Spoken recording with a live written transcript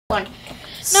No.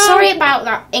 Sorry about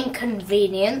that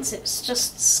inconvenience. It's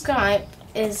just Skype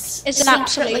is It's an secretly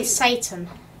absolute Satan.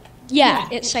 Yeah,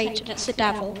 it's Satan. It's the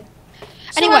devil.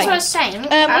 So Anyway, as I was saying,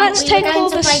 let's we take were going all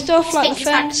to the play stuff like the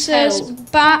tic-tac-toe. fences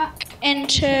back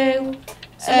into.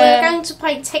 So we were going to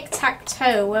play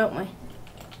tic-tac-toe, weren't we?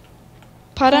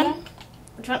 Pardon? Do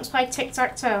you want to play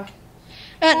tic-tac-toe?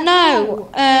 No.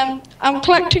 I'm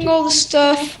collecting all the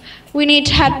stuff. We need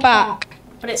to head back.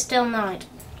 But it's still night.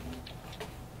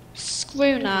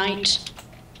 Screw night.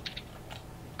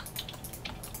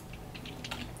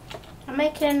 I'm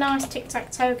making a nice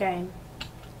tic-tac-toe game.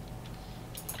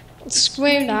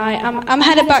 Screw night. I'm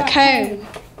headed back home.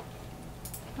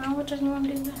 Why would anyone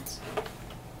do this?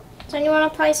 Don't you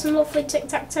want to play some lovely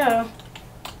tic-tac-toe?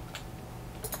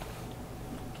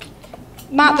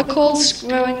 Matt, the call's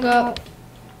screwing up.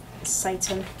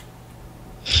 Satan.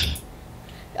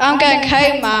 I'm going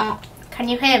home, Matt. Can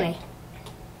you hear me?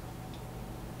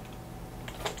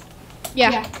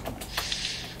 Yeah.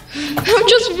 I'm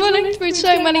just running through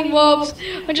so many mobs.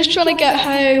 I'm just trying to get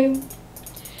home.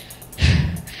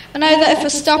 I know that if I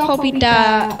stop, I'll be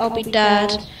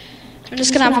dead. I'm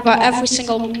just gonna have about every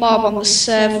single mob on the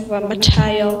server on my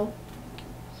tail.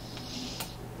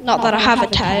 Not that I have a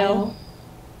tail.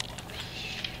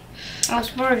 I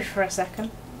was worried for a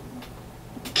second.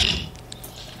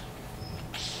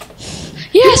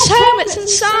 Yes, home. It's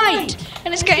inside,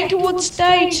 and it's getting towards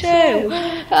day 2.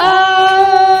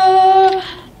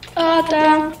 Oh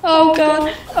damn! Oh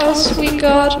god! Oh sweet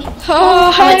god!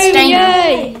 Oh, home! It's day now.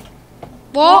 Yay!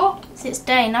 What? It's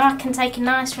day now. I can take a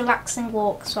nice relaxing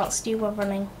walk whilst you were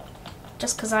running.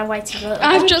 Just because I waited a little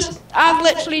bit. I've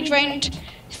literally drained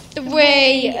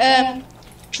 3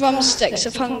 drumsticks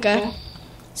of hunger.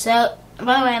 So,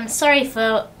 by the way, I'm sorry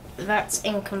for that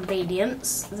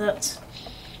inconvenience. That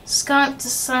Skype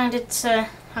decided to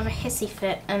have a hissy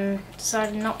fit and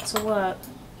decided not to work.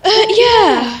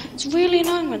 Yeah, it's really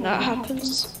annoying when that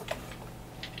happens.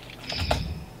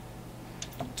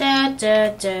 Yeah,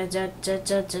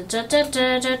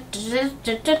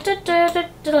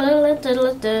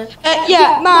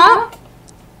 Matt.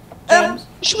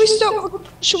 Should we stop?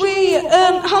 Should we?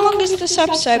 How long has this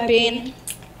episode been?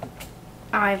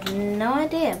 I have no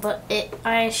idea, but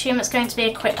I assume it's going to be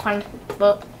a quick one.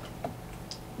 But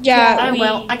yeah,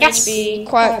 I guess be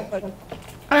quite.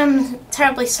 I'm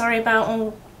terribly sorry about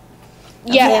all.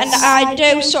 Yeah, and I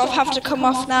do sort of have to come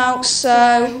off now,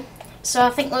 so. So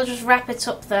I think we'll just wrap it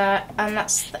up there, and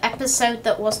that's the episode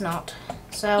that was not.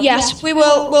 So yes, we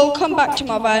will. We'll come back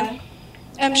tomorrow.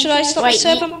 Should I stop the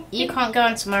server? You can't go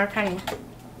on tomorrow, can you?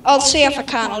 I'll see if I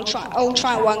can. I'll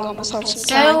try and wangle myself some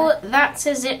time. So that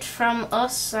is it from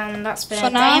us, and that's been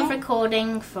a day of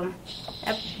recording from.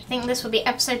 I think this will be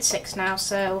episode 6 now.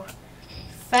 So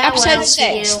farewell episode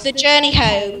 6, the journey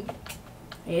home.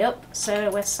 Yep. So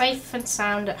we're safe and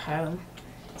sound at home.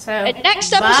 So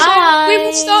next episode, we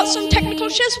will start some technical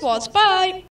shizwads. Bye.